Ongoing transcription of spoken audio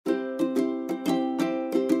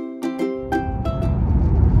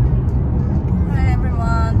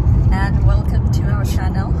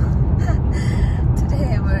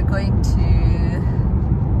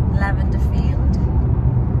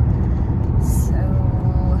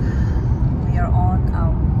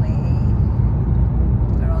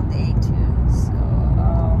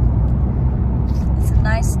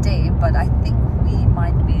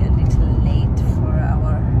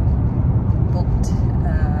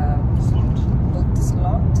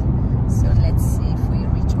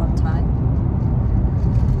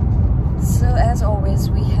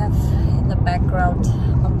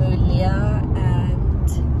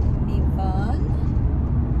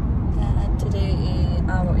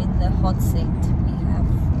in the hot seat. We have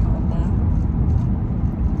our bar.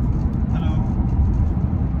 Hello.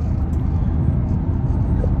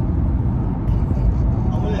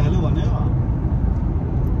 Hello everyone.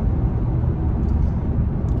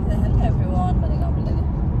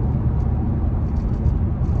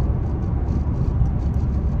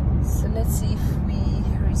 So let's see if we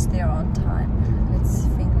reach there on time. Let's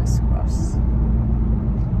fingers crossed.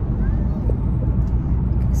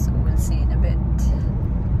 Okay, so we'll see in a bit.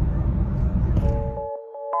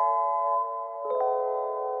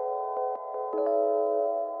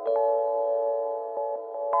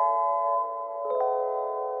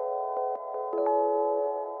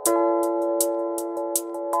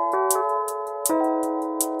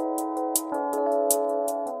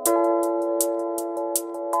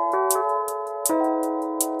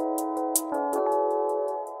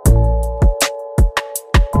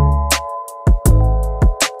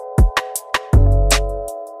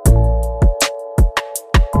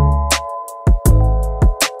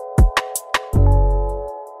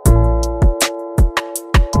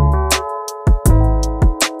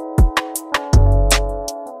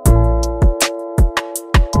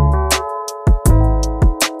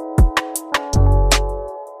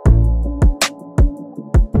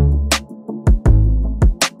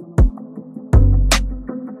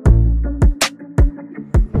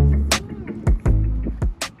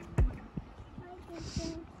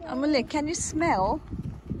 Amelie, can you smell?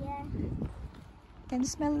 Yeah. Can you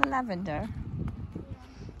smell the lavender? Yeah.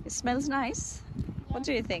 It smells nice. Yeah. What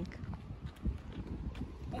do you think?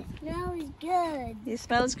 It smells good. It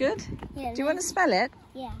smells good? Yeah. Do you want to smell it?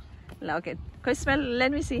 Yeah. Okay. Can you smell?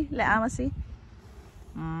 Let me see. Let Amma see.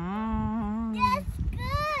 Mm. That's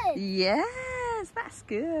good. Yes, that's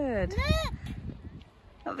good. Look.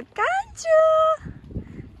 Oh, Kanju!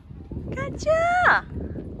 Kanju!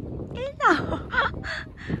 Ino!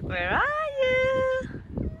 Where are you?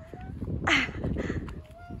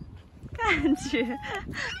 Kanju!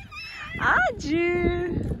 Aju!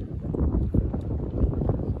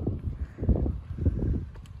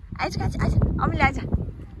 Aja, Amelie, aja.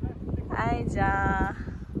 Aja.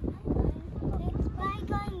 Why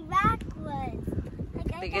going backwards?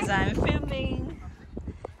 Because I'm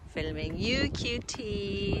filming you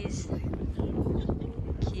cuties.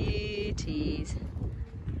 Cuties.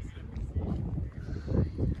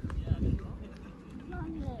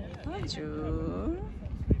 Bonjour.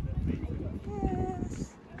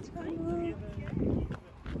 Yes.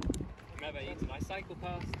 I cycle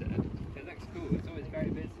past it. It looks cool. It's always very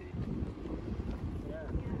busy.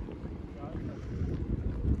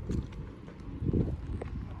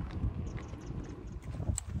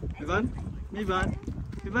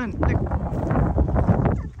 Mivan, look.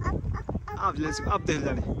 Let's go up there,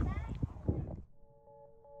 Daddy.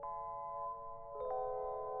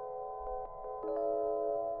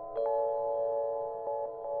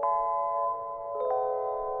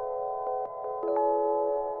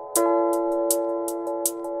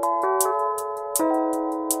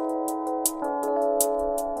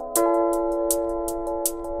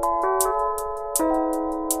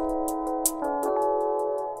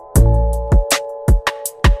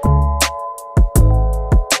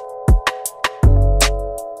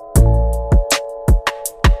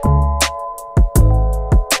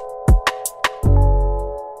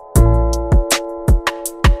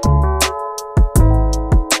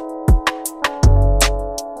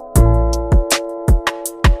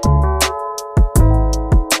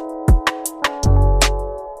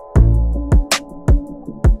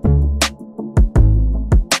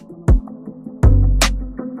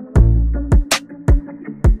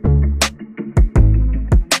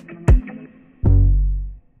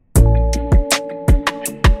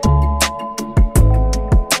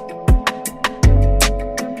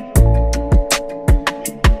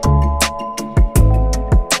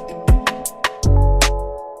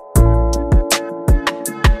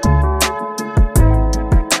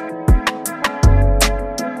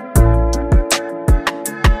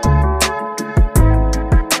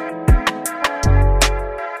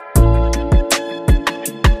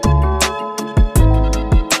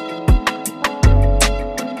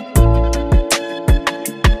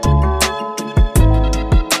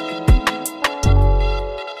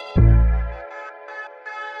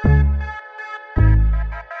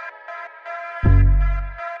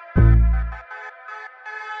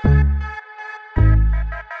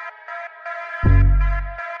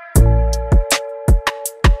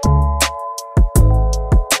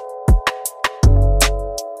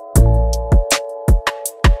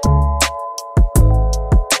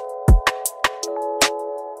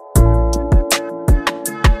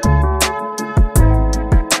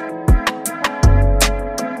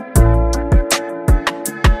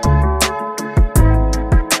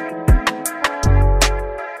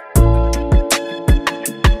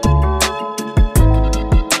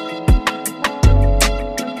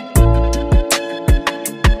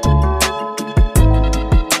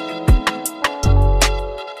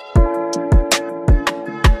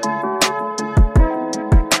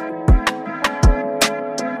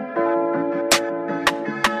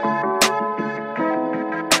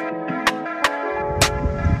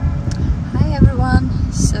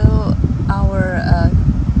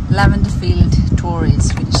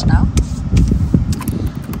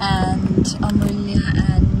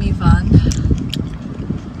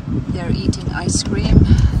 ice cream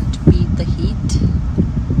to beat the heat.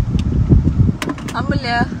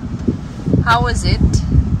 Amulya, how was it?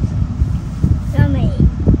 Yummy.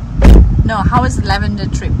 No, how was the lavender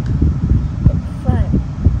trip? Fun.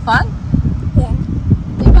 Fun? Yeah.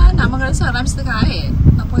 Di ba? Naman sa rams na kaya.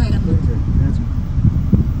 Apa kaya kan?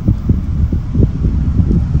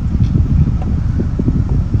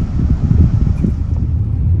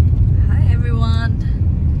 Hi everyone.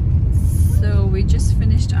 So we just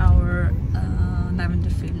finished our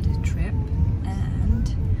lavender field trip, and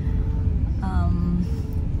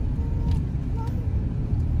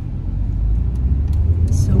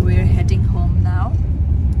so we're heading home now.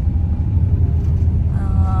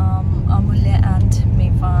 Amulya and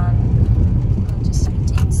Mevan are just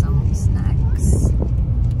eating some snacks.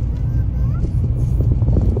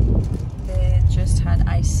 They just had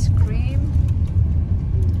ice cream.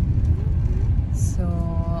 So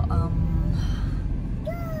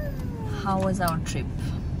how was our trip?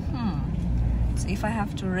 So if I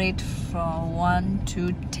have to rate from 1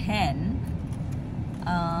 to 10,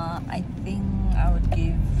 I think I would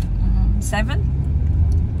give 7.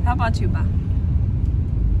 How about you, Ba?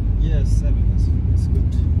 Yes, 7 is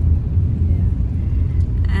good. Yeah.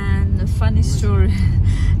 And a funny story.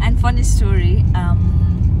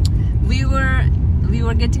 We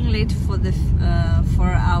were getting late for the for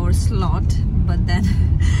our slot, but then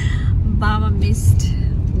Baba missed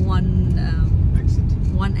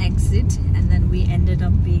one exit, and then we ended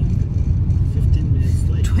up being 15 minutes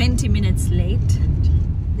late. 20 minutes late.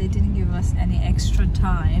 They didn't give us any extra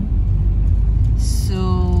time,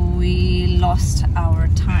 so we lost our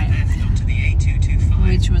time,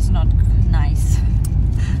 which was not nice.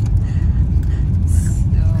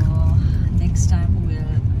 So next time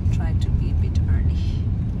we'll try to be a bit early.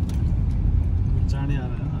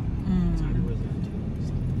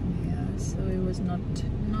 Yeah, so it was not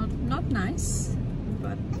nice,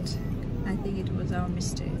 but I think it was our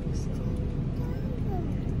mistake, so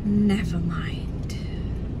never mind.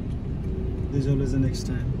 There's always a next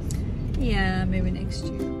time. Yeah, maybe next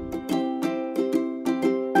year.